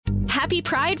Happy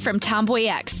Pride from Tomboy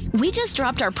X. We just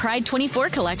dropped our Pride 24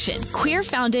 collection. Queer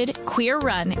founded, queer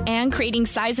run, and creating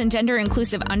size and gender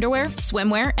inclusive underwear,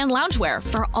 swimwear, and loungewear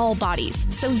for all bodies,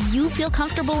 so you feel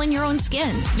comfortable in your own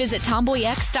skin. Visit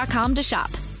tomboyx.com to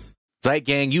shop. Zeit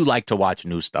Gang, you like to watch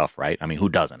new stuff, right? I mean, who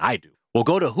doesn't? I do. Well,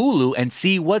 go to Hulu and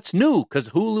see what's new, because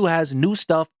Hulu has new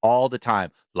stuff all the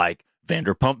time, like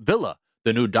Vanderpump Villa,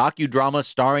 the new docudrama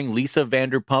starring Lisa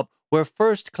Vanderpump, where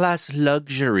first-class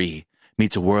luxury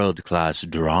meets world-class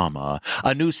drama.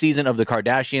 A new season of The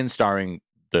Kardashians starring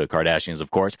the Kardashians,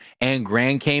 of course, and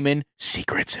Grand Cayman,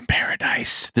 Secrets in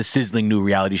Paradise, the sizzling new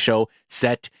reality show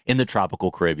set in the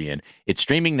tropical Caribbean. It's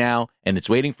streaming now, and it's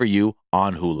waiting for you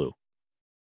on Hulu.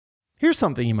 Here's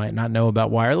something you might not know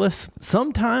about wireless.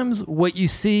 Sometimes what you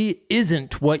see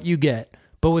isn't what you get.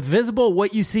 But with Visible,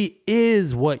 what you see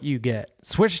is what you get.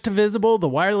 Switch to Visible, the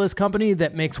wireless company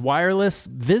that makes wireless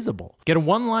visible. Get a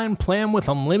one-line plan with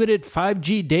unlimited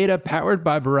 5G data powered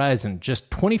by Verizon. Just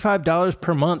 $25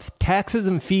 per month, taxes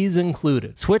and fees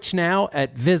included. Switch now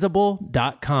at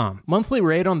Visible.com. Monthly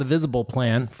rate on the Visible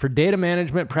plan. For data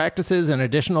management practices and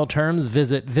additional terms,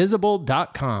 visit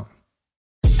Visible.com.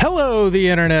 Hello, the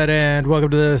internet, and welcome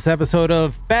to this episode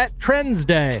of Fat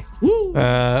Trendsday. Woo!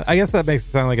 I guess that makes it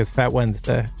sound like it's Fat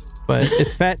Wednesday, but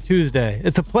it's Fat Tuesday.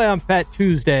 It's a play on Fat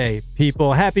Tuesday,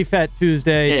 people. Happy Fat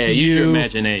Tuesday. Yeah, use your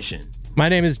imagination. My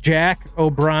name is Jack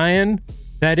O'Brien.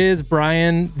 That is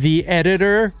Brian, the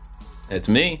editor. That's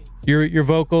me. Your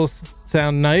vocals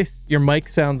sound nice. Your mic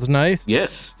sounds nice.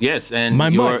 Yes, and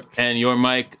your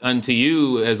mic unto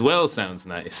you as well sounds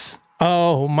nice.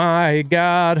 Oh my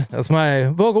God. That's my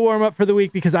vocal warm-up for the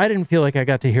week because I didn't feel like I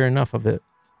got to hear enough of it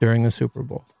during the Super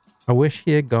Bowl. I wish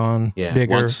he had gone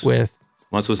bigger with...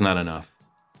 Once was not enough.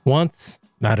 Once,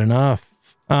 not enough.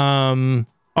 All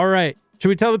right. Should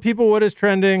we tell the people what is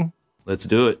trending? Let's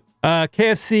do it.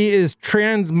 KFC is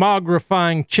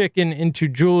transmogrifying chicken into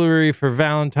jewelry for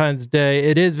Valentine's Day.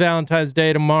 It is Valentine's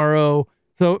Day tomorrow.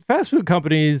 So fast food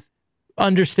companies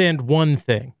understand one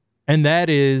thing, and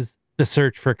that is the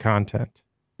search for content.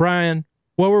 Brian,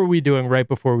 what were we doing right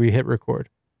before we hit record?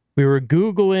 We were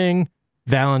Googling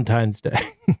Valentine's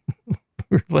Day.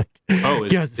 We were like, we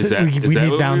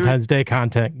need Valentine's Day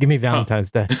content. Give me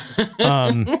Valentine's Day.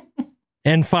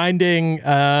 And finding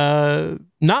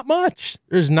not much.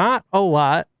 There's not a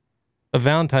lot of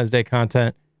Valentine's Day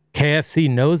content. KFC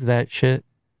knows that shit.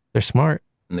 They're smart.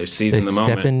 And they're seizing the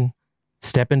moment.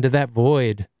 Step into that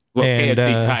void. Well, and,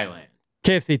 KFC Thailand.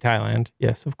 KFC Thailand,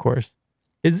 yes, of course.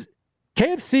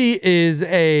 KFC is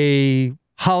a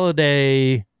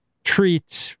holiday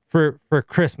treat for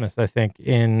Christmas, I think,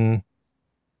 in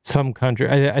some country.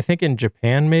 I think in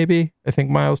Japan, maybe. I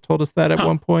think Miles told us that at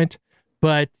one point.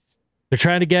 But they're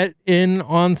trying to get in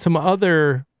on some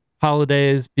other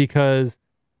holidays because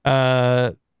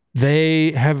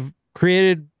they have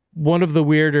created one of the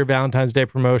weirder Valentine's Day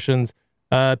promotions.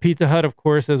 Pizza Hut, of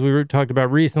course, as we talked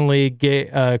about recently,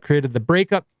 created the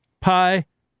breakup pie,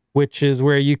 which is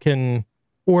where you can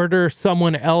order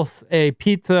someone else a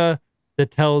pizza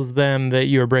that tells them that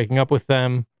you are breaking up with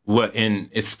them. What? And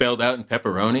it's spelled out in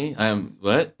pepperoni?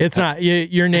 What? It's not.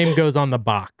 Your name goes on the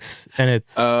box, and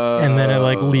it's and then it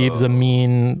like leaves a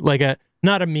mean, like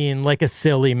a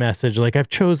silly message, like I've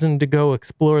chosen to go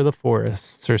explore the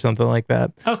forests or something like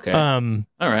that. Okay. All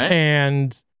right.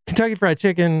 And Kentucky Fried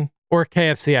Chicken. Or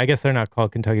KFC, I guess they're not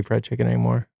called Kentucky Fried Chicken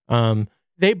anymore.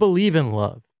 They believe in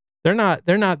love. They're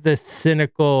not this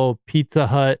cynical Pizza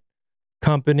Hut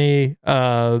company.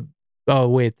 Oh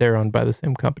wait, they're owned by the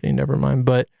same company. Never mind.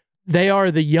 But they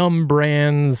are the Yum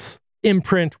Brands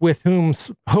imprint with whom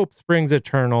hope springs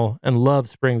eternal and love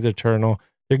springs eternal.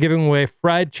 They're giving away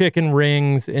fried chicken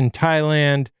rings in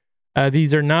Thailand.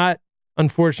 These are not,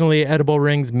 unfortunately, edible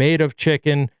rings made of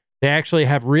chicken. They actually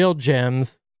have real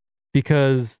gems,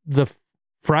 because the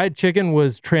fried chicken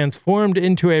was transformed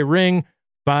into a ring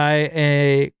by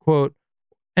a, quote,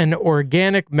 an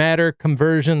organic matter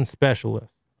conversion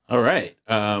specialist. All right.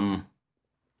 Cool.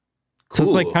 So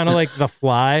it's like kind of like The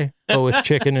Fly, but with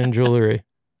chicken and jewelry.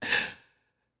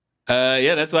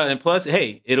 Yeah, that's why. And plus,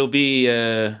 hey, it'll be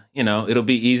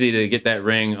easy to get that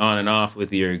ring on and off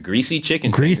with your greasy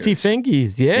chicken Greasy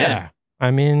fingers. fingies, yeah.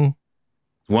 I mean,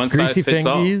 one size fits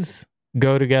all.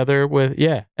 Go together with,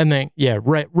 and then,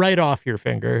 right off your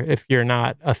finger if you're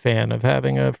not a fan of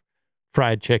having a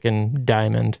fried chicken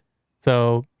diamond.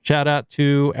 So shout out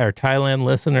to our Thailand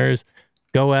listeners.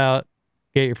 Go out,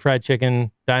 get your fried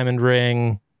chicken diamond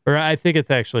ring, or I think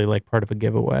it's actually like part of a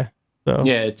giveaway. So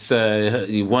yeah, it's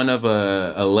one of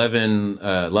 11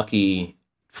 lucky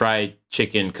fried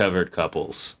chicken covered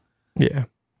couples. Yeah,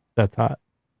 that's hot.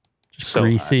 Just so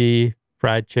greasy, hot.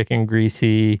 Fried chicken,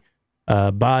 greasy,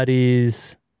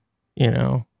 bodies,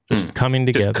 just coming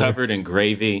together. Just covered in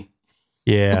gravy.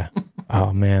 Yeah.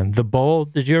 Oh man, the bowl.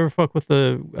 Did you ever fuck with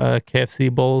the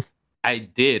KFC bowls? I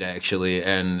did actually,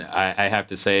 and I have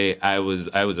to say I was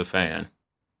a fan.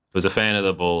 I was a fan of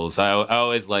the bowls. I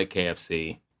always liked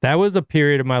KFC. That was a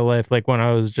period of my life, like when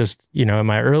I was just, in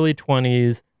my early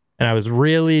 20s, and I was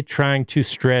really trying to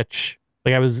stretch.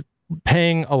 Like I was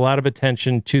paying a lot of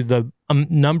attention to the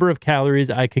number of calories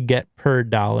I could get per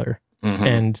dollar. Mm-hmm.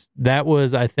 And that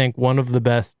was, I think, one of the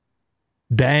best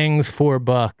bangs for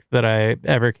buck that I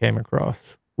ever came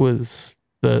across was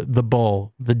the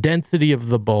bowl. The density of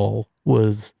the bowl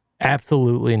was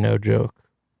absolutely no joke.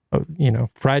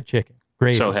 Fried chicken,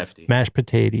 gravy, so hefty, mashed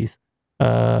potatoes,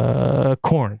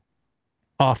 corn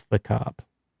off the cob.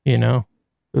 It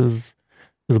was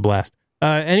a blast.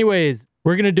 Anyways,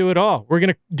 we're gonna do it all. We're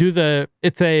gonna do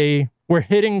we're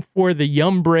hitting for the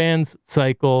Yum Brands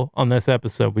cycle on this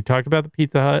episode. We talked about the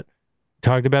Pizza Hut,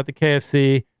 talked about the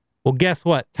KFC. Well, guess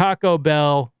what? Taco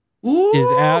Bell is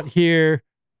out here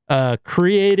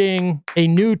creating a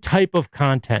new type of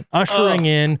content, ushering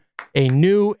in a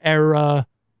new era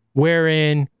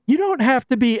wherein you don't have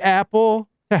to be Apple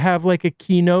to have like a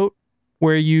keynote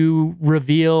where you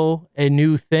reveal a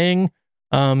new thing.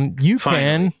 You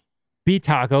can be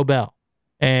Taco Bell.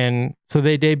 And so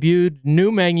they debuted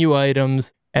new menu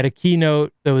items at a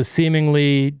keynote that was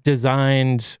seemingly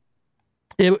designed.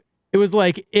 It was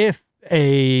like if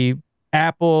a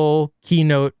Apple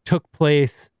keynote took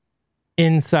place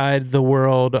inside the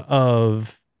world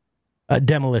of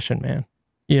Demolition Man,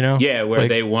 Yeah, where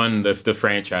they won the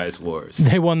franchise wars.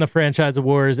 They won the franchise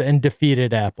wars and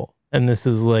defeated Apple. And this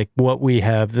is like what we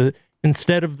have.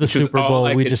 Instead of the Super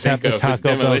Bowl, we just have the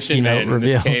Taco Bell keynote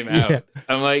reveal. This came out. Yeah.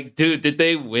 I'm like, dude, did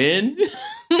they win?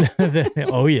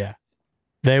 Oh, yeah.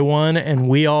 They won, and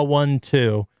we all won,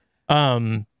 too.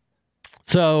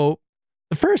 So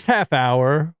the first half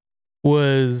hour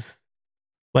was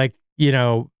like,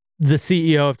 the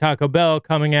CEO of Taco Bell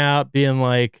coming out being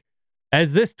like,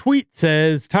 as this tweet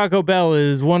says, Taco Bell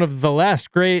is one of the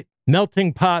last great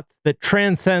melting pots that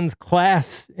transcends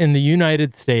class in the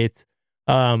United States.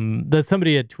 That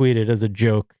somebody had tweeted as a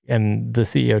joke, and the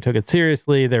CEO took it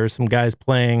seriously. There were some guys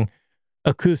playing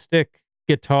acoustic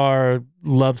guitar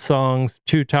love songs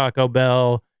to Taco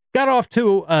Bell. Got off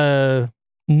to a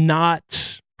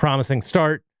not promising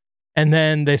start, and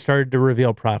then they started to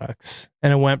reveal products,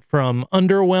 and it went from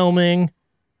underwhelming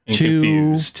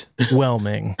to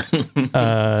whelming.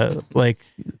 Like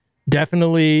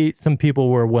definitely some people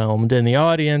were whelmed in the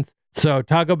audience. So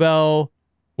Taco Bell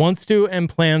wants to and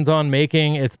plans on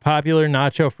making its popular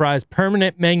nacho fries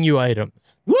permanent menu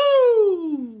items.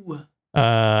 Woo!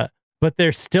 But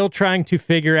they're still trying to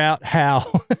figure out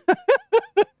how.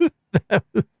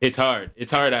 It's hard.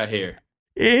 It's hard out here.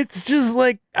 It's just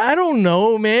like, I don't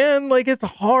know, man. Like, it's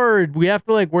hard. We have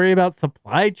to like worry about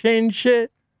supply chain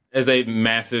shit. As a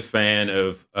massive fan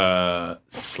of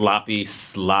sloppy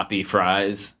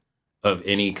fries of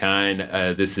any kind,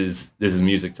 this is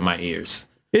music to my ears.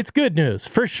 It's good news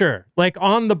for sure. Like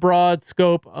on the broad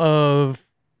scope of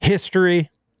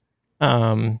history,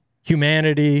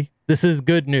 humanity, this is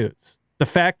good news. The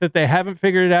fact that they haven't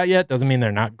figured it out yet doesn't mean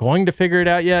they're not going to figure it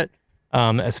out yet,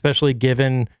 especially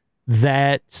given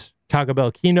that Taco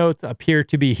Bell keynotes appear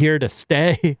to be here to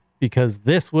stay because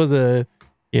this was a,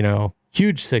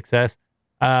 huge success.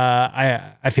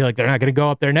 I feel like they're not going to go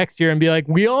up there next year and be like,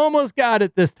 we almost got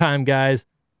it this time, guys.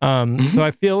 So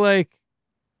I feel like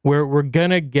we're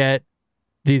going to get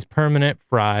these permanent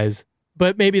fries,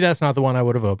 but maybe that's not the one I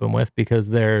would have opened with because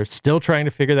they're still trying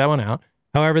to figure that one out.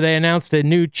 However, they announced a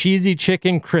new cheesy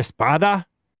chicken crispanda.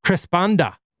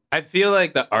 I feel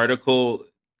like the article,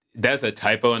 that's a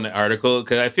typo in the article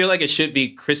because I feel like it should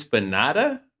be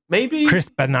crispanada, maybe?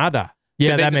 Crispanada.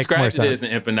 Yeah, that makes more sense. They described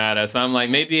it as an empanada, so I'm like,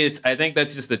 maybe I think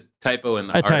that's just a typo in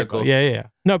the article. Typo. Yeah.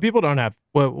 No, people don't have,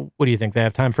 what do you think? They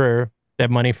have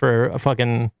money for a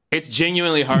fucking... It's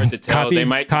genuinely hard to tell. They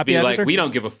might just be editor? Like, we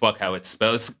don't give a fuck how it's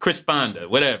spelled. It's crispanda,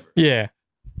 whatever. Yeah.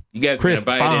 You guys are going to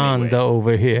buy it anyway. Crispanda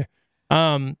over here.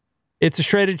 It's a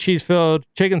shredded cheese-filled,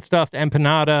 chicken-stuffed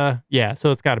empanada. Yeah,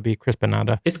 so it's got to be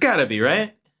crispanada. It's got to be,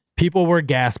 right? People were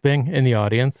gasping in the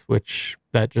audience, which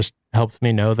that just helps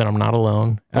me know that I'm not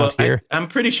alone out here. I'm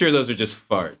pretty sure those are just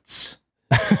farts.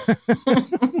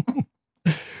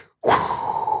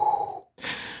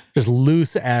 Just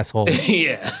loose assholes.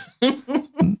 Yeah.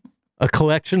 A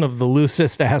collection of the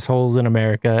loosest assholes in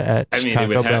America at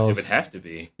Taco Bell. It would have to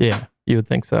be. Yeah, you would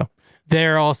think so.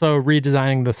 They're also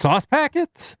redesigning the sauce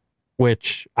packets,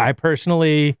 which I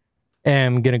personally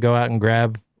am going to go out and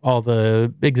grab all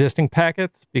the existing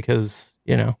packets because,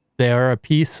 They are a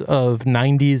piece of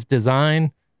 90s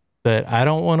design that I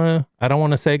don't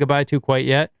want to say goodbye to quite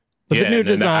yet. But the new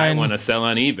design, I want to sell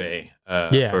on eBay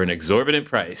for an exorbitant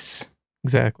price.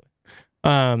 Exactly.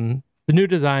 The new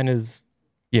design is,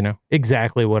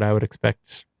 exactly what I would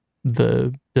expect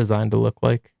the design to look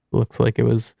like. It looks like an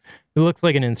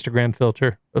Instagram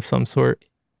filter of some sort.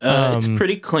 It's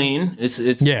pretty clean. It's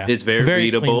very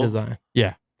readable. Clean design.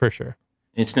 Yeah, for sure.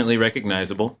 Instantly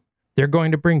recognizable. They're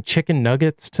going to bring chicken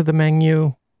nuggets to the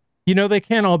menu. They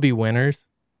can't all be winners.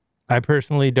 I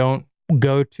personally don't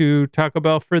go to Taco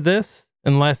Bell for this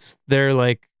unless they're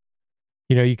like,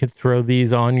 you could throw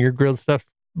these on your grilled stuffed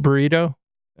burrito.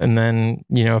 And then,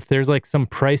 if there's like some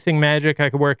pricing magic I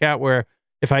could work out where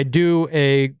if I do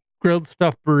a grilled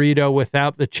stuffed burrito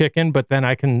without the chicken, but then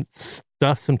I can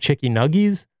stuff some chicken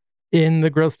nuggies in the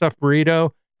grilled stuffed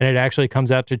burrito and it actually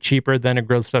comes out to cheaper than a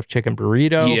grilled stuffed chicken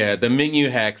burrito. Yeah, the menu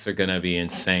hacks are going to be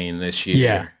insane this year.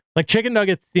 Yeah. Like chicken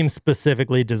nuggets seem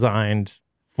specifically designed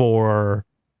for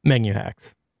menu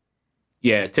hacks.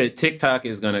 Yeah, TikTok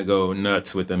is going to go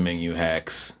nuts with the menu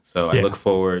hacks. So I look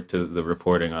forward to the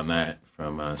reporting on that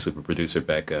from super producer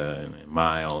Becca and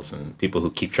Miles and people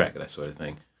who keep track of that sort of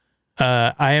thing.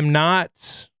 I am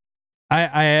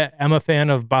a fan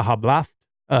of Baja Blast.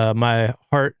 My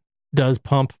heart does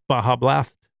pump Baja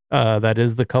Blast. That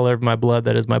is the color of my blood.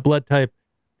 That is my blood type.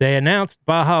 They announced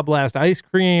Baja Blast ice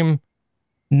cream.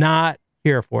 Not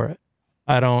here for it.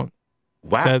 I don't.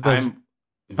 Wow. I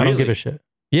don't give a shit.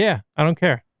 Yeah, I don't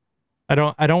care. I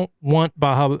don't want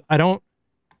Baja. I don't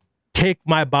take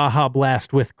my Baja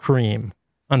Blast with cream,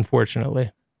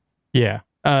 unfortunately. Yeah.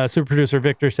 Super producer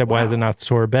Victor said, why is it not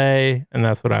sorbet? And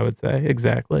that's what I would say.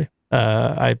 Exactly.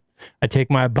 I take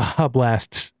my Baja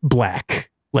Blast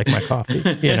black, like my coffee,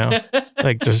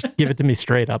 like just give it to me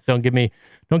straight up. Don't give me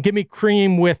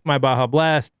cream with my Baja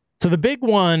Blast. So the big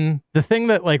one, the thing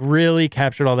that like really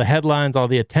captured all the headlines, all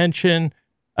the attention,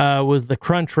 was the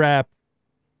Crunch Wrap,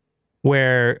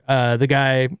 where the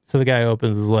guy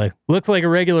opens is like, looks like a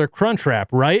regular Crunch Wrap,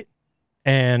 right?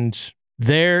 And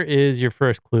there is your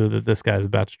first clue that this guy's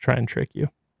about to try and trick you.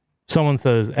 Someone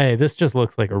says, hey, this just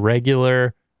looks like a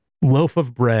regular loaf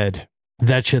of bread.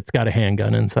 That shit's got a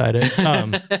handgun inside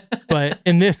it. But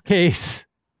in this case,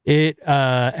 it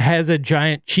has a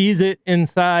giant Cheez-It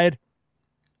inside.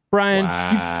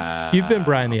 Brian, you've been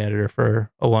Brian the editor for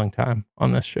a long time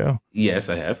on this show. Yes,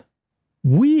 I have.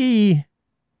 We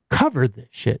covered this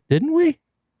shit, didn't we?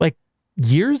 Like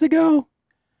years ago?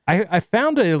 I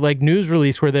found a like news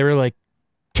release where they were like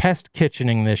test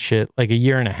kitchening this shit like a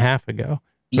year and a half ago.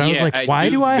 But I was like, why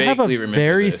do I have a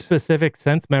very specific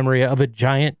sense memory of a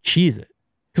giant Cheez-It?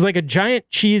 Because like a giant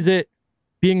Cheez-It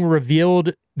being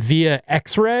revealed via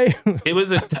X-ray. It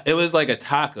was like a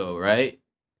taco, right?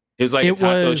 It was like a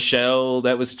taco shell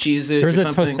that was Cheez-It. There's a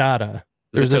tostada.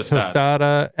 There's a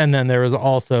tostada, and then there was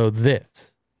also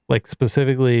this, like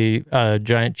specifically a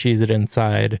giant Cheez-It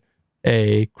inside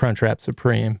a Crunchwrap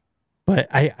Supreme. But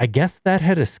I guess that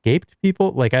had escaped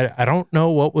people. Like I don't know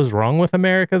what was wrong with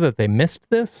America that they missed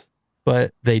this,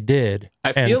 but they did.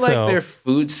 I feel like their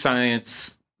food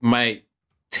science might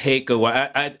take a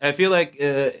while. I feel like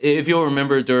if you'll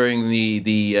remember during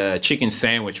the chicken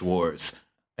sandwich wars,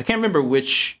 I can't remember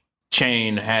which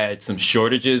chain had some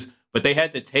shortages, but they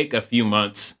had to take a few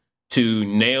months to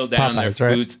nail down their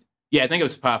foods. Right? Yeah, I think it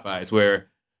was Popeyes, where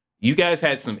you guys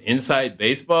had some inside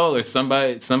baseball, or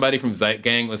somebody from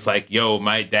Zeitgang was like, yo,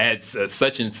 my dad's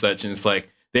such and such. And it's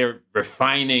like they're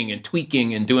refining and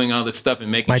tweaking and doing all this stuff and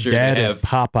making sure my dad is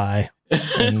Popeye.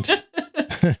 And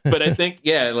but I think,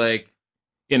 like,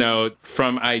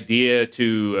 from idea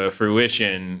to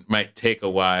fruition might take a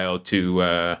while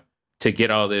to get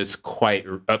all this quite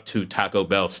up to Taco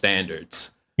Bell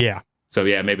standards. Yeah. So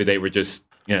yeah, maybe they were just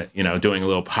doing a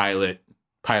little pilot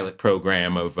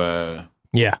program of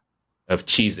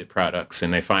Cheez-It products,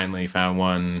 and they finally found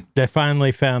one. They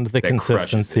finally found the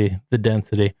consistency, the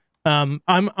density.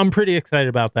 I'm pretty excited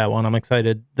about that one. I'm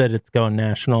excited that it's going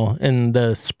national in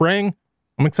the spring.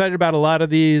 I'm excited about a lot of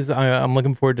these. I'm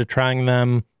looking forward to trying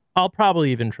them. I'll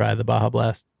probably even try the Baja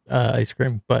Blast ice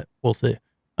cream, but we'll see.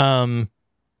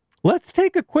 Let's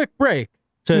take a quick break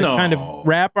to kind of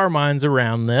wrap our minds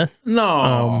around this.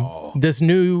 This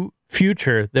new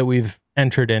future that we've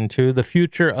entered into, the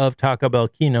future of Taco Bell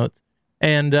keynotes.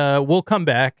 And we'll come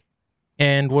back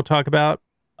and we'll talk about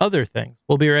other things.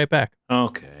 We'll be right back.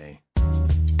 Okay.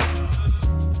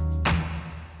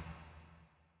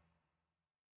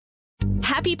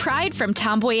 Happy Pride from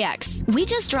Tomboy X. We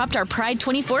just dropped our Pride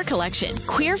 24 collection.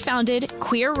 Queer founded,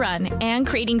 queer run, and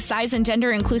creating size and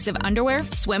gender inclusive underwear,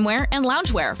 swimwear, and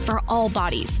loungewear for all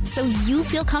bodies, so you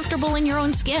feel comfortable in your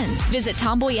own skin. Visit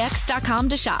tomboyx.com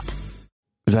to shop.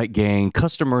 That gang,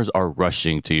 customers are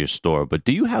rushing to your store, but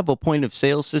do you have a point of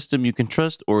sale system you can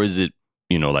trust, or is it,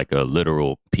 like a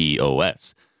literal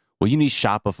POS? Well, you need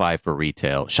Shopify for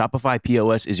retail. Shopify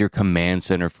POS is your command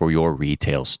center for your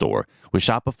retail store. With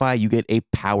Shopify, you get a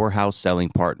powerhouse selling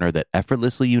partner that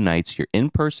effortlessly unites your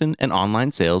in-person and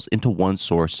online sales into one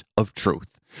source of truth.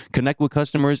 Connect with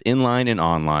customers in-line and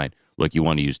online. Look, you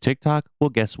want to use TikTok? Well,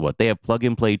 guess what? They have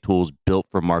plug-and-play tools built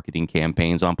for marketing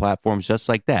campaigns on platforms just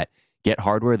like that. Get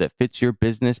hardware that fits your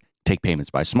business, take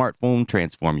payments by smartphone,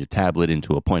 transform your tablet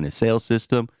into a point-of-sale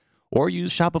system, or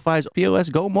use Shopify's POS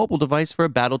Go mobile device for a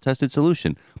battle-tested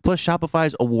solution. Plus,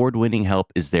 Shopify's award-winning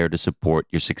help is there to support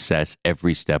your success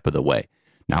every step of the way.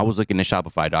 Now, I was looking at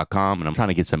Shopify.com, and I'm trying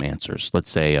to get some answers. Let's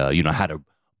say, I had a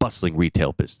bustling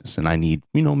retail business, and I need,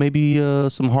 maybe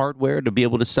some hardware to be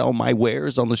able to sell my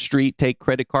wares on the street, take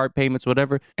credit card payments,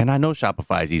 whatever. And I know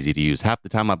Shopify is easy to use. Half the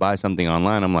time I buy something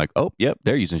online, I'm like, oh, yep,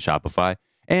 they're using Shopify.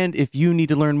 And if you need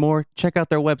to learn more, check out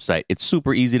their website. It's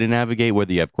super easy to navigate,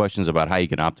 whether you have questions about how you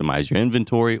can optimize your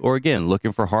inventory or, again,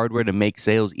 looking for hardware to make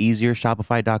sales easier.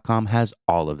 Shopify.com has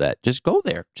all of that. Just go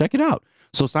there. Check it out.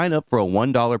 So sign up for a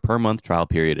 $1 per month trial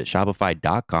period at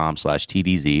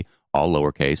shopify.com/TDZ, all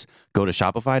lowercase. Go to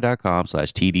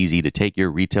shopify.com/TDZ to take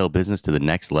your retail business to the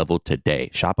next level today.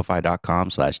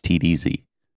 Shopify.com/TDZ.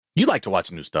 You like to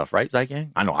watch new stuff, right,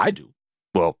 Zygang? I know I do.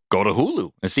 Well, go to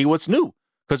Hulu and see what's new.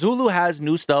 Because Hulu has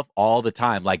new stuff all the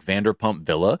time, like Vanderpump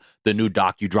Villa, the new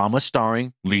docudrama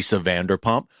starring Lisa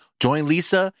Vanderpump. Join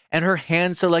Lisa and her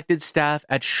hand-selected staff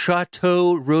at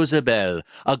Chateau Rosabelle,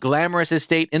 a glamorous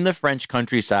estate in the French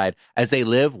countryside, as they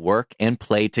live, work, and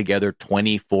play together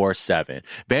 24/7.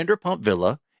 Vanderpump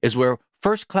Villa is where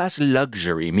first-class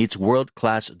luxury meets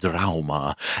world-class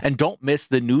drama. And don't miss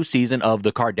the new season of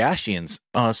The Kardashians,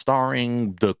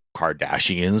 starring the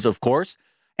Kardashians, of course.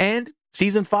 And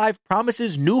Season 5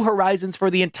 promises new horizons for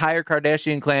the entire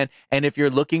Kardashian clan, and if you're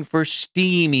looking for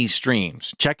steamy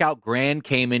streams, check out Grand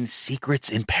Cayman Secrets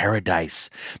in Paradise,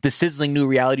 the sizzling new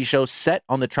reality show set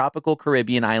on the tropical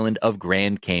Caribbean island of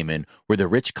Grand Cayman, where the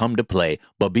rich come to play.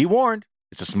 But be warned,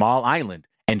 it's a small island,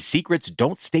 and secrets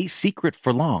don't stay secret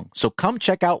for long. So come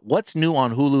check out what's new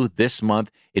on Hulu this month.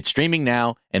 It's streaming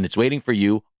now, and it's waiting for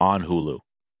you on Hulu.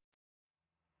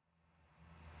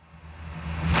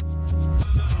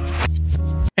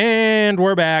 And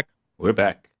we're back. We're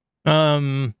back.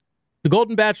 The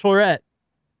Golden Bachelorette.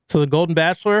 So the Golden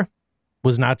Bachelor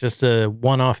was not just a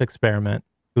one-off experiment.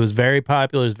 It was very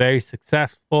popular. It was very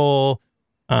successful.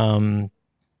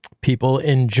 People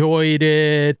enjoyed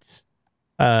it.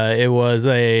 It was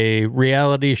a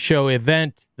reality show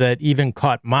event that even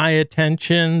caught my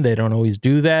attention. They don't always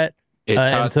do that. It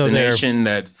taught the nation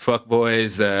that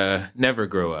fuckboys never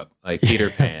grow up, like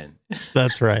Peter Pan.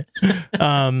 That's right.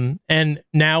 And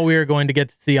now we are going to get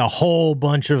to see a whole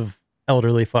bunch of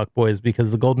elderly fuckboys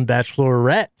because the Golden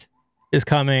Bachelorette is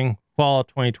coming fall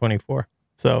 2024.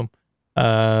 So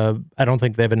I don't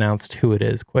think they've announced who it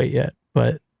is quite yet,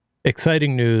 but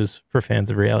exciting news for fans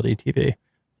of reality TV.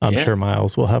 I'm sure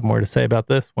Miles will have more to say about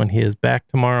this when he is back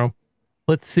tomorrow.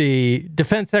 Let's see.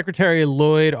 Defense Secretary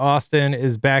Lloyd Austin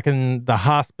is back in the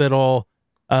hospital.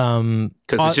 Because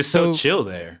it's just so chill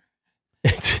there.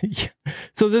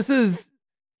 So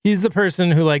he's the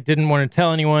person who didn't want to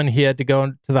tell anyone. He had to go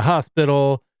to the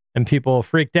hospital, and people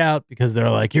freaked out because they're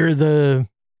like, you're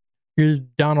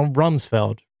Donald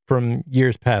Rumsfeld from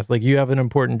years past. You have an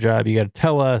important job. You got to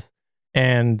tell us.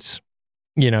 And,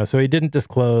 so he didn't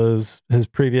disclose his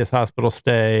previous hospital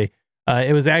stay.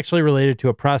 It was actually related to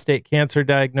a prostate cancer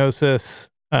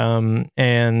diagnosis.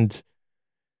 And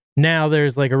now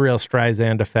there's a real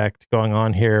Streisand effect going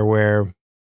on here where,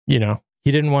 he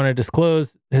didn't want to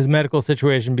disclose his medical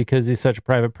situation because he's such a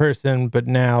private person, but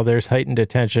now there's heightened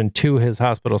attention to his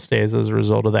hospital stays as a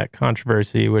result of that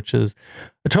controversy, which is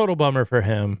a total bummer for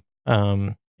him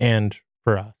and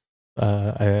for us.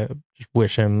 I just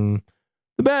wish him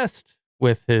the best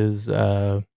with his,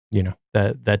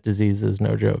 that disease is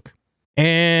no joke.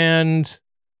 And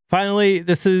finally,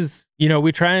 this is,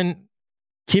 we try and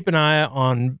keep an eye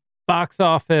on box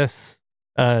office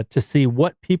to see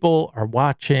what people are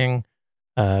watching.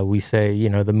 We say,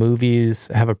 the movies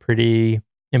have a pretty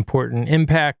important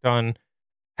impact on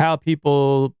how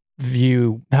people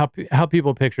view, how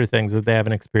people picture things that they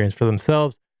haven't experienced for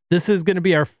themselves. This is going to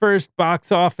be our first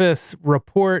box office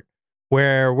report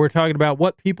where we're talking about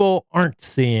what people aren't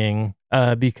seeing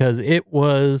because it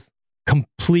was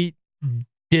complete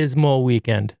dismal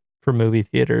weekend for movie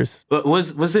theaters. But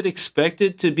was it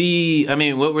expected to be? I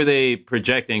mean, what were they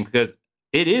projecting? Because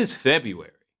it is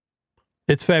February.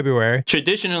 It's February.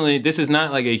 Traditionally, this is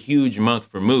not like a huge month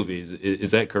for movies.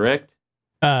 Is that correct?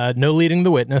 No leading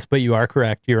the witness, but you are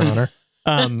correct, Your Honor.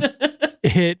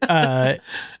 It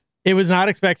was not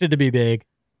expected to be big.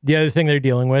 The other thing they're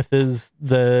dealing with is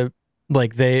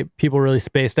people really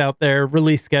spaced out their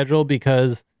release schedule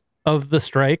because of the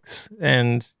strikes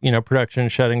and, production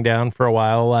shutting down for a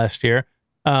while last year.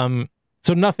 So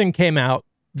nothing came out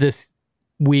this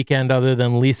weekend other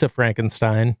than Lisa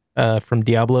Frankenstein from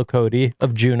Diablo Cody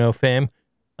of Juno fame.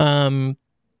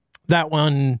 That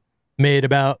one made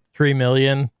about $3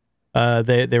 million.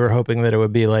 They were hoping that it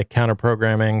would be like counter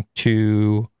programming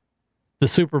to the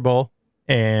Super Bowl,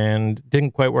 and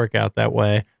didn't quite work out that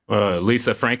way.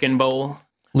 Lisa Frankenbowl.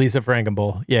 Lisa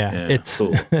Frankenbowl. Yeah, it's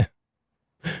cool.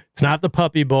 It's not the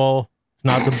Puppy Bowl. It's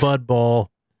not the Bud Bowl.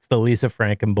 It's the Lisa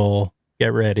Frankenbowl.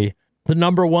 Get ready. The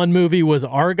number one movie was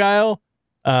Argyle.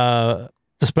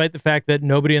 Despite the fact that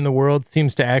nobody in the world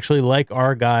seems to actually like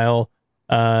Argyle,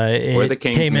 or the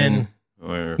Kingsman.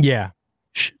 Yeah.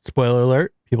 Spoiler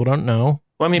alert. People don't know.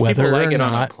 Well, I mean, people like it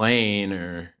not on a plane,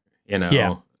 or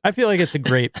Yeah, I feel like it's a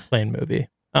great plane movie.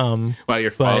 While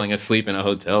you're falling asleep in a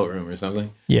hotel room or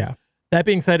something. Yeah. That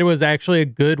being said, it was actually a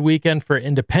good weekend for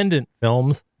independent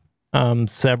films.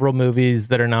 Several movies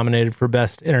that are nominated for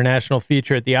Best International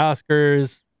Feature at the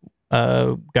Oscars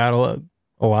got a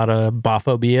lot of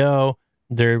Bafo BO.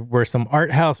 There were some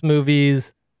art house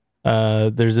movies.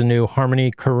 There's a new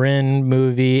Harmony Korine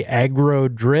movie,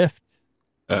 Aggro Drift.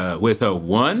 With a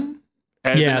 1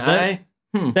 as an I?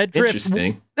 That drift,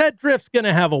 interesting. That drift's going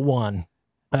to have a 1.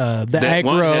 The that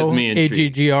Aggro,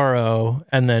 intrigued. AGGRO,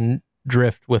 and then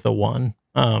Drift with a 1,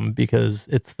 because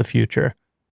it's the future.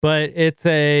 But it's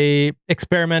a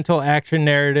experimental action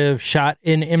narrative shot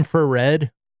in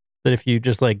infrared that if you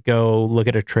just go look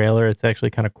at a trailer, it's actually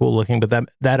kind of cool looking. But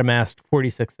that amassed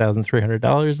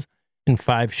 $46,300 in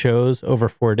 5 shows over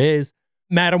 4 days.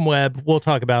 Madam Web, we'll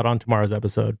talk about on tomorrow's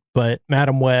episode, but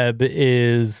Madam Web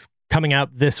is coming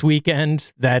out this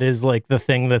weekend. That is the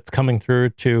thing that's coming through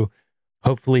to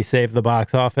hopefully save the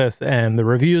box office, and the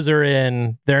reviews are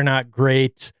in. They're not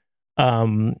great.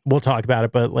 We'll talk about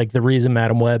it, but the reason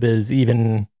Madam Web is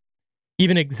even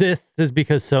exists is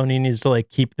because Sony needs to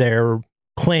keep their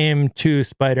claim to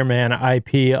Spider-Man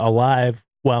IP alive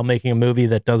while making a movie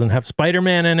that doesn't have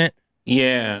Spider-Man in it.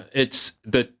 Yeah, it's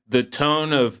the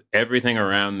tone of everything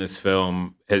around this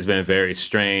film has been very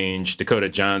strange. Dakota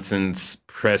Johnson's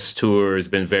press tour has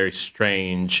been very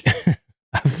strange.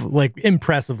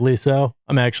 Impressively so.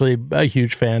 I'm actually a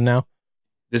huge fan now.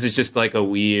 This is just a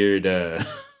weird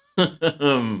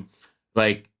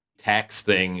tax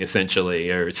thing,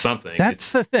 essentially, or something.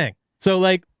 That's the thing.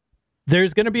 So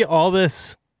there's going to be all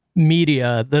this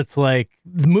media that's the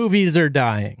movies are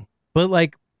dying. But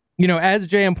as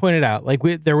JM pointed out,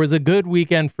 there was a good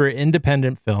weekend for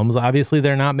independent films. Obviously,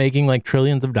 they're not making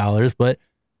trillions of dollars, but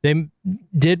they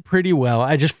did pretty well.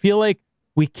 I just feel like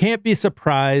we can't be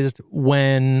surprised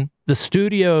when the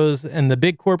studios and the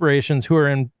big corporations who are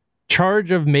in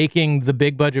charge of making the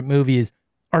big budget movies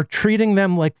are treating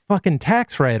them like fucking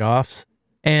tax write-offs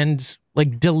and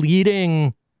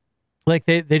deleting.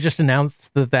 They just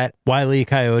announced that Wile E.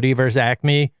 Coyote versus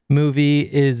Acme movie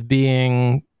is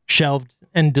being shelved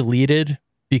and deleted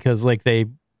because they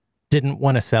didn't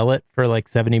want to sell it for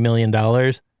 $70 million.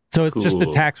 So it's just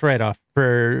a tax write-off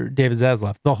for David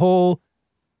Zaslav.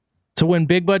 So when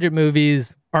big budget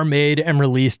movies are made and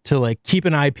released to keep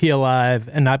an IP alive,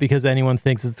 and not because anyone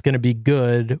thinks it's going to be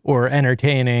good or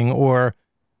entertaining, or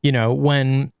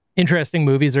when interesting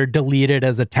movies are deleted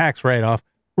as a tax write-off,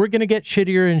 we're going to get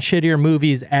shittier and shittier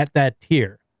movies at that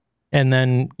tier. And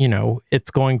then,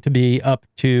 it's going to be up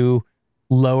to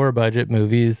lower budget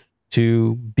movies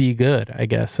to be good, I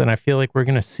guess. And I feel like we're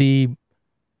going to see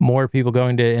more people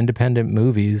going to independent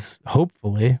movies,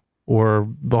 hopefully, or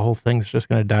the whole thing's just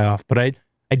going to die off. But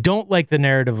I don't like the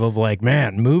narrative of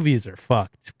man, movies are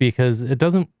fucked, because it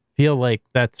doesn't feel like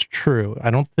that's true. I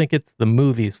don't think it's the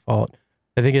movie's fault.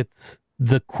 I think it's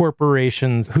the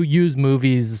corporations who use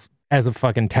movies as a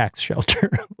fucking tax shelter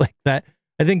that.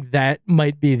 I think that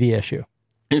might be the issue.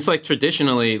 It's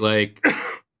traditionally,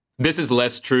 this is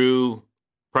less true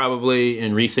probably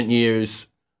in recent years,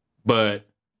 but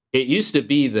it used to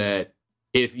be that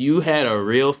if you had a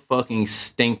real fucking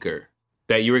stinker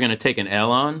that you were going to take an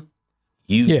L on,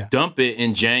 you dump it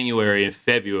in January and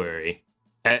February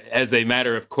as a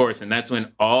matter of course. And that's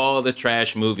when all the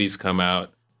trash movies come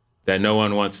out that no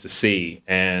one wants to see.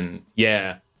 And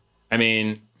yeah, I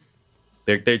mean,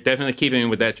 they're definitely keeping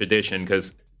with that tradition,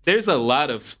 because there's a lot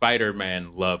of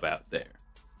Spider-Man love out there.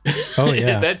 Oh,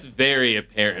 yeah. That's very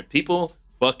apparent. People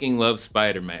fucking love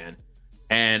Spider-Man.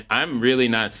 And I'm really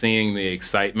not seeing the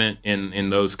excitement in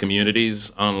those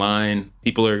communities online.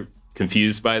 People are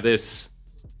confused by this.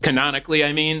 Canonically,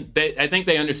 I mean, I think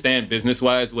they understand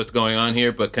business-wise what's going on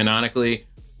here, but canonically,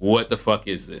 what the fuck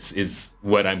is this? Is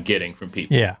what I'm getting from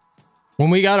people. Yeah. When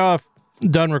we got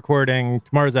done recording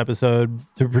tomorrow's episode,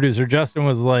 the producer Justin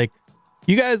was like,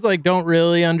 you guys like don't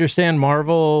really understand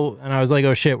Marvel. And I was like,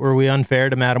 oh shit, were we unfair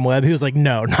to Madam Web? He was like,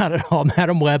 no, not at all.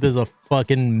 Madam Web is a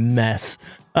fucking mess.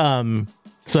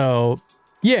 So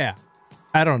yeah,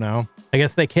 I don't know. I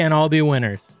guess they can't all be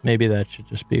winners. Maybe that should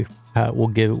just be we'll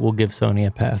give Sony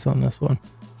a pass on this one.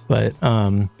 But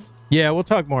yeah, we'll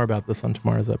talk more about this on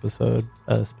tomorrow's episode,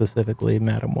 specifically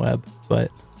Madam Web.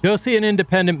 But go see an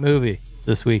independent movie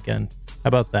this weekend. How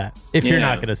about that? If you're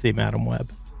not going to see Madam Web.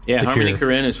 Yeah, Harmony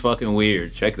Korine is fucking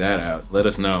weird. Check that out. Let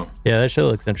us know. Yeah, that show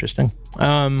looks interesting.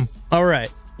 All right.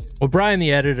 Well, Brian,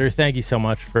 the editor, thank you so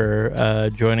much for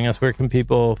joining us. Where can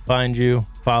people find you,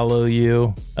 follow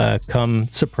you, come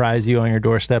surprise you on your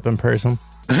doorstep in person?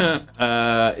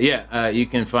 You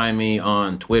can find me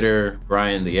on Twitter,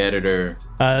 Brian the editor.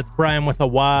 It's Brian with a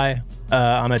Y.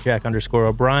 I'm at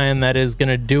Jack_O'Brien. That is going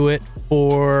to do it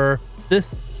for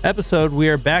this episode. We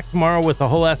are back tomorrow with a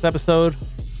whole ass episode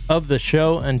of the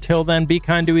show. Until then, be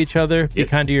kind to each other, be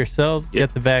kind to yourselves, get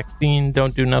the vaccine,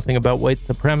 don't do nothing about white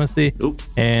supremacy.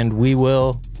 And we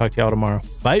will talk to y'all tomorrow.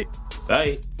 Bye.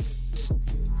 Bye.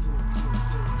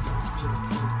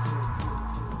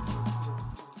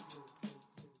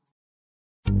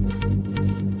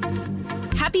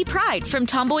 Happy Pride from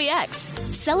Tomboy X,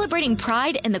 celebrating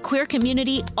pride and the queer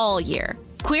community all year.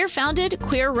 Queer founded,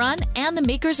 queer run, and the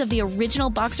makers of the original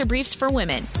boxer briefs for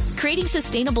women, creating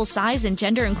sustainable size and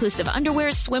gender inclusive underwear,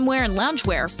 swimwear, and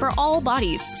loungewear for all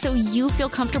bodies so you feel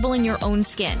comfortable in your own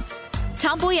skin.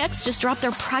 Tomboy X just dropped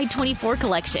their Pride 24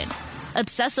 collection,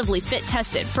 obsessively fit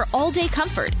tested for all day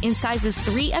comfort in sizes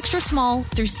 3 extra small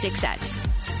through 6X.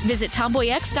 Visit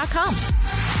tomboyx.com.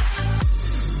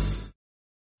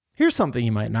 Here's something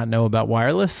you might not know about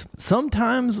wireless.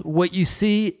 Sometimes what you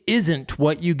see isn't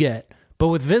what you get. But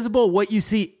with Visible, what you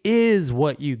see is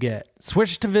what you get.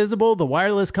 Switch to Visible, the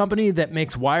wireless company that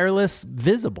makes wireless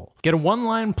visible. Get a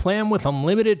one-line plan with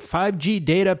unlimited 5G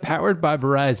data powered by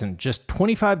Verizon. Just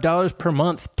 $25 per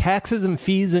month, taxes and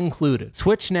fees included.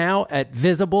 Switch now at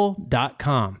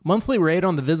Visible.com. Monthly rate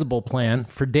on the Visible plan.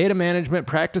 For data management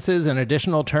practices and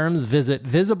additional terms, visit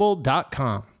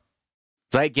Visible.com.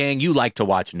 Zeit Gang, you like to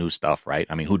watch new stuff, right?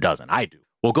 I mean, who doesn't? I do.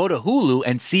 Well, go to Hulu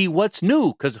and see what's new,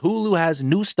 because Hulu has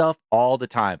new stuff all the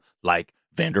time, like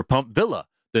Vanderpump Villa,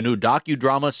 the new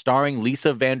docudrama starring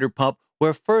Lisa Vanderpump,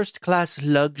 where first-class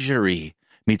luxury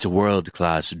meets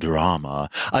world-class drama.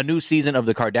 A new season of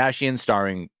The Kardashians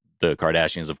starring the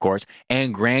Kardashians, of course,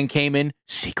 and Grand Cayman,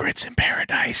 Secrets in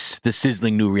Paradise, the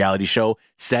sizzling new reality show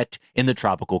set in the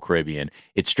tropical Caribbean.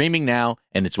 It's streaming now,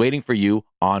 and it's waiting for you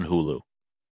on Hulu.